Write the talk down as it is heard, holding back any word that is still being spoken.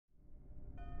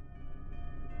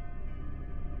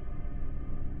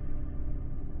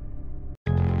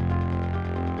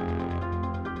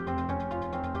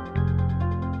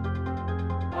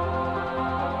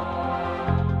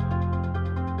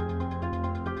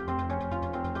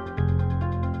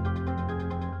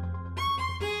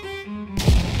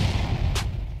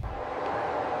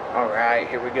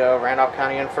Alright, here we go. Randolph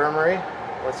County Infirmary.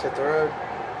 Let's hit the road.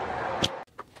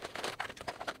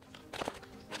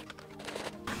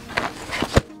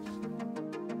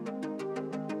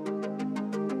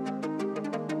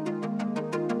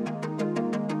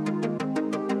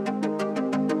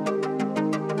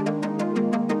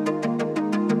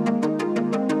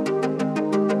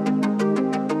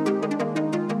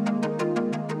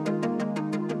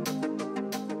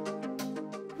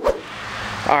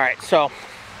 Alright, so,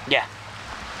 yeah,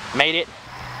 made it.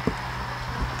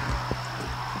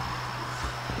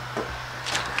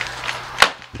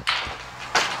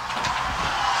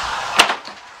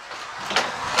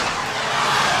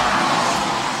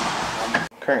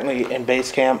 Currently in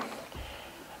base camp,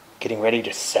 getting ready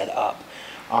to set up.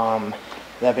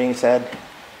 That being said,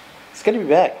 it's good to be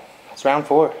back. It's round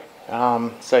 4.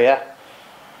 So yeah,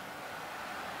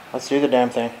 let's do the damn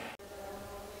thing.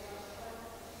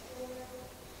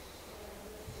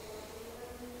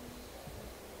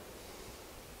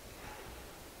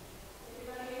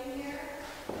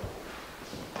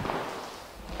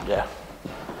 Yeah,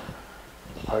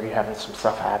 already having some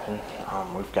stuff happen.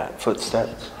 We've got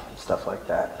footsteps, stuff like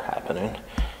that happening.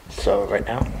 So right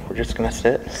now, we're just gonna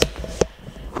sit,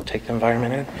 take the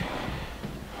environment in.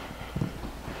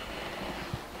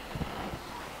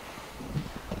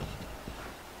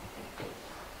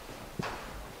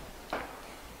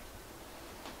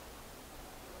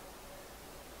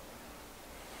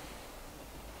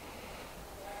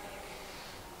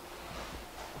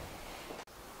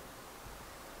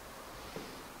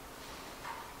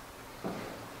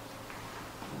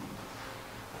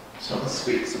 Someone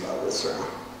speaks about this room.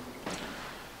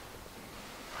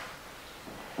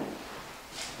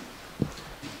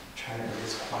 Trying to be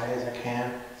as quiet as I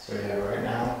can. So yeah, right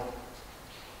now,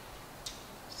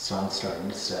 sun's starting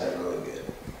to set really good.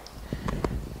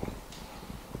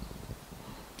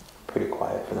 Pretty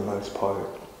quiet for the most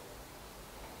part.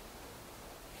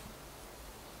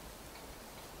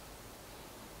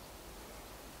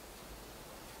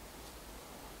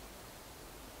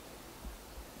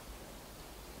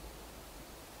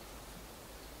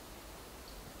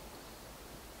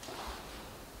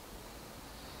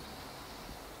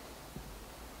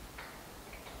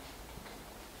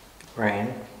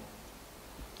 Rain.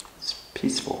 It's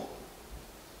peaceful.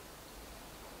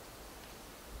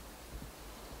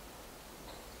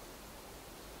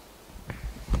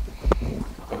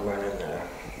 I'm running the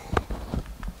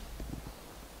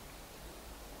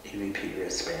EVP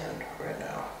wristband right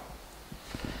now,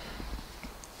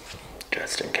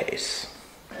 just in case.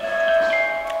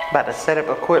 About to set up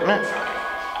equipment.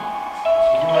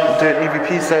 Do an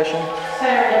EVP session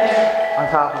on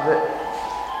top of it.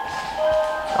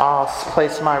 I'll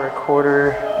place my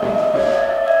recorder.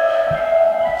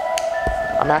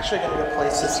 I'm actually going to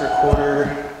place this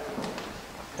recorder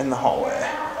in the hallway.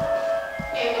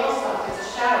 Hey, Wilson, it's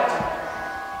a shower.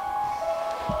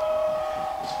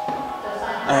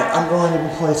 I'm going to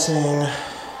be placing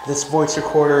this voice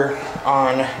recorder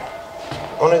on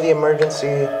one of the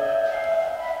emergency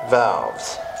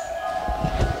valves.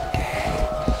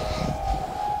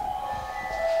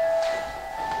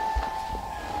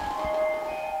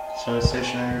 So a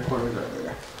stationary recorder right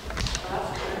there.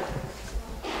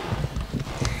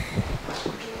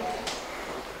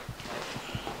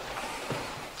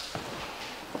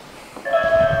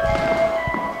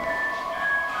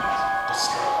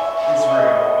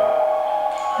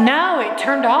 No, it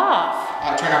turned off.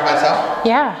 Oh, it turned off by itself?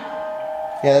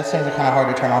 Yeah. Yeah, those things are kind of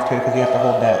hard to turn off too because you have to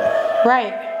hold that.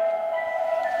 Right.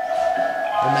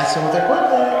 We're messing with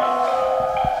equipment.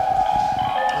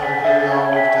 Over here, y'all,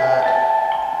 we've got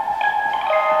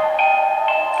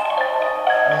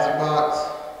music box,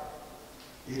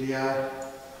 EDI.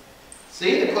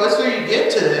 See, the closer you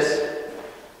get to this,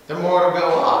 the more it'll go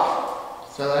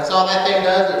off. So that's all that thing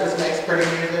does. It just makes pretty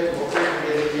music. We'll pretty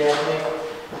music, yeah.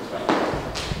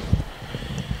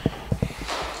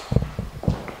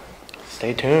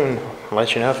 Stay tuned. I'll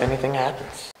let you know if anything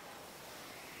happens.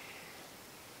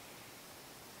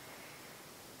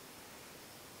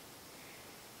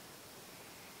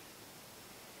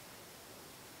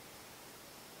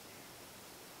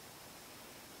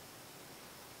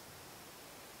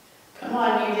 Come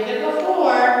on, you did it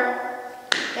before.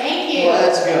 Thank you.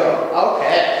 Let's go.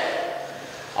 Okay.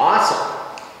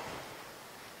 Awesome.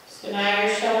 So now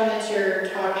you're showing that you're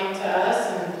talking to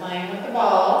us and playing with the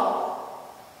ball.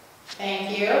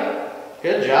 Thank you.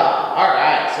 Good job.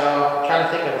 Alright, so I'm trying to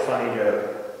think of a funny joke.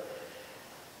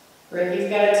 Ricky's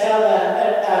got to tell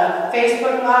the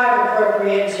Facebook Live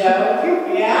appropriate joke.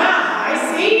 Yeah,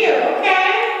 I see you.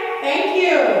 Okay. Thank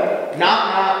you. Knock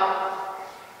knock.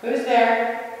 Who's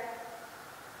there?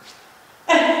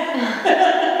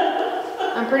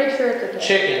 pretty sure it's a pig.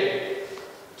 Chicken.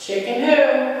 Chicken who?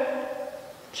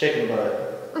 Chicken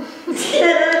butt.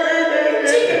 Chicken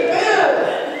poo.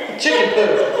 Chicken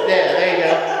poo. Yeah, there you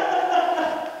go.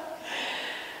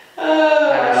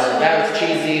 Oh, I know, that was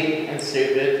cheesy and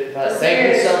stupid, but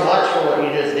thank you so much for what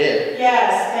you just did.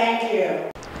 Yes, thank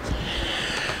you.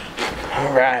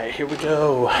 All right, here we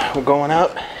go. We're going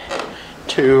up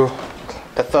to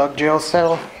the thug jail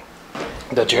cell,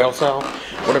 the jail cell,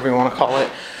 whatever you want to call it.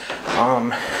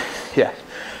 Yeah,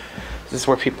 this is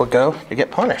where people go to get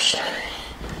punished.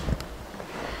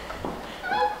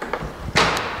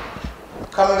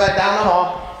 Coming back down the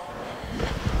hall.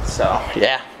 So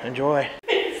yeah, enjoy.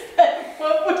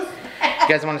 What was that? You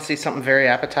guys want to see something very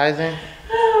appetizing?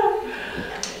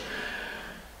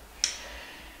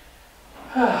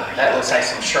 That looks like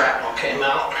some shrapnel came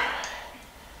out.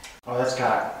 Oh, that's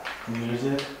got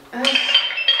music.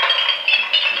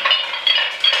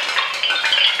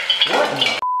 What in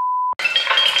the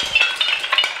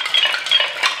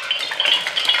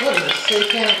what is this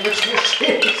satanic ritual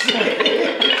shit?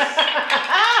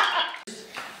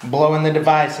 Blowing the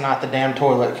device, not the damn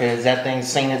toilet, because that thing's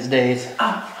seen its days.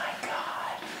 Oh my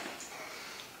God.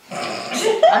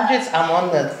 I'm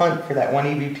on the hunt for that one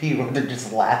EVP where they're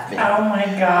just laughing. Oh my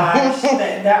gosh.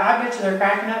 I bet you they're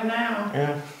cracking up now.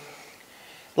 Yeah.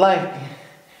 Like,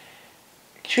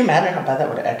 could you imagine how bad that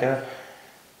would echo?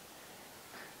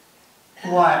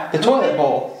 What? The toilet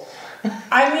bowl.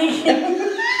 I mean,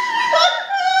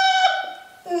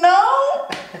 no.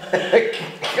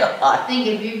 God. I think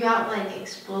if you got like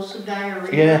explosive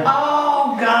diarrhea. Yeah.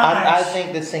 Oh gosh. I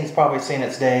think this thing's probably seen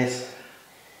its days.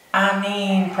 I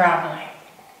mean, probably.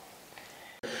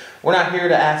 We're not here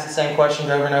to ask the same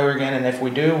questions over and over again, and if we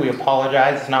do, we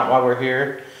apologize. It's not why we're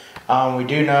here. We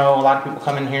do know a lot of people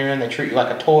come in here and they treat you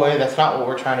like a toy. That's not what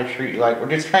we're trying to treat you like. We're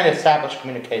just trying to establish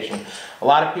communication. A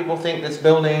lot of people think this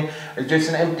building is just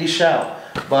an empty shell,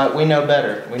 but we know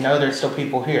better. We know there's still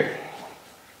people here.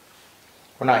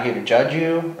 We're not here to judge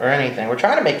you or anything. We're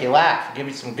trying to make you laugh, give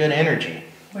you some good energy.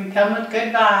 We come with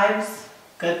good vibes,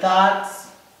 good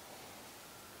thoughts.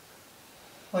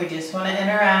 We just want to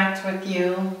interact with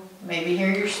you, maybe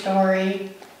hear your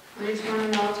story. We just want to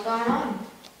know what's going on.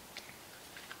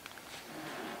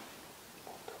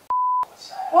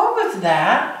 What was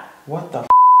that? What the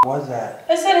was that?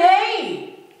 I said,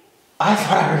 hey. I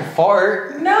thought I heard a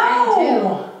fart.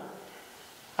 No.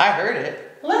 I heard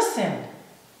it. Listen.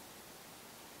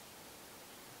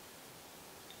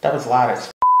 That was loud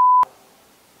as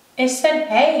It said,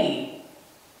 hey.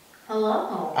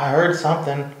 Hello. I heard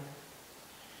something.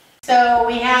 So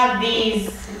we have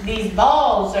these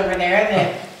balls over there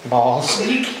that Balls.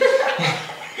 you can...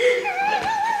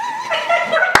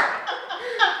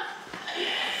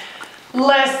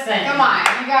 Listen. Come on,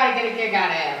 you gotta get a kick out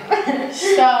of him.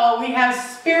 So we have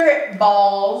spirit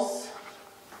balls.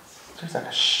 There's like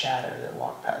a shadow that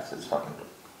walked past this fucking.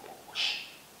 Shh.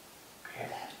 Hear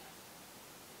that?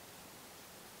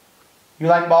 You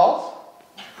like balls?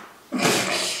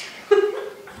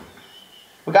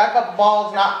 We got a couple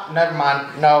balls. Never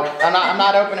mind. No, I'm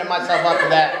not opening myself up to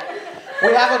that.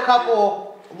 We have a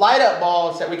couple light up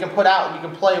balls that we can put out and you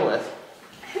can play with.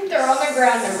 They're on the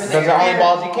ground over there. Those are the only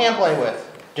balls you can play with.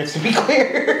 Just to be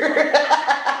clear.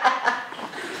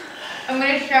 I'm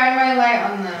gonna shine my light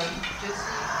on them. Just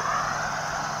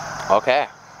Okay.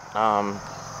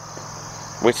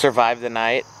 We survived the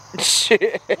night.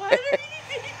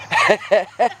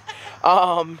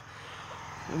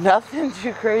 Nothing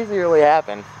too crazy really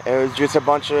happened. It was just a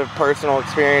bunch of personal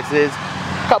experiences.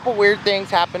 A couple weird things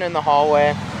happened in the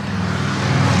hallway.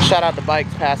 Shout out to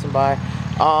bikes passing by.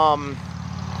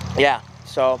 Yeah,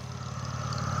 so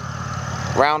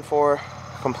round 4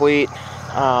 complete.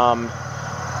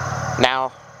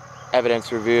 Now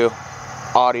evidence review,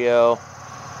 audio,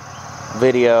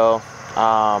 video.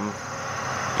 I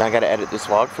gotta edit this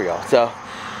vlog for y'all. So,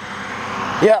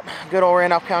 yep, good old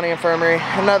Randolph County Infirmary.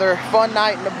 Another fun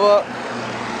night in the book.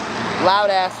 Loud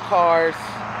ass cars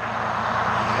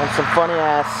and some funny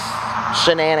ass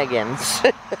shenanigans.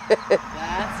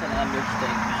 That's an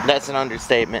understatement. That's an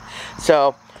understatement.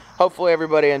 So, hopefully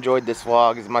everybody enjoyed this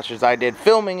vlog as much as I did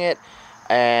filming it,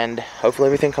 and hopefully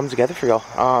everything comes together for y'all.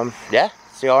 Yeah,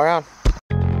 see y'all around.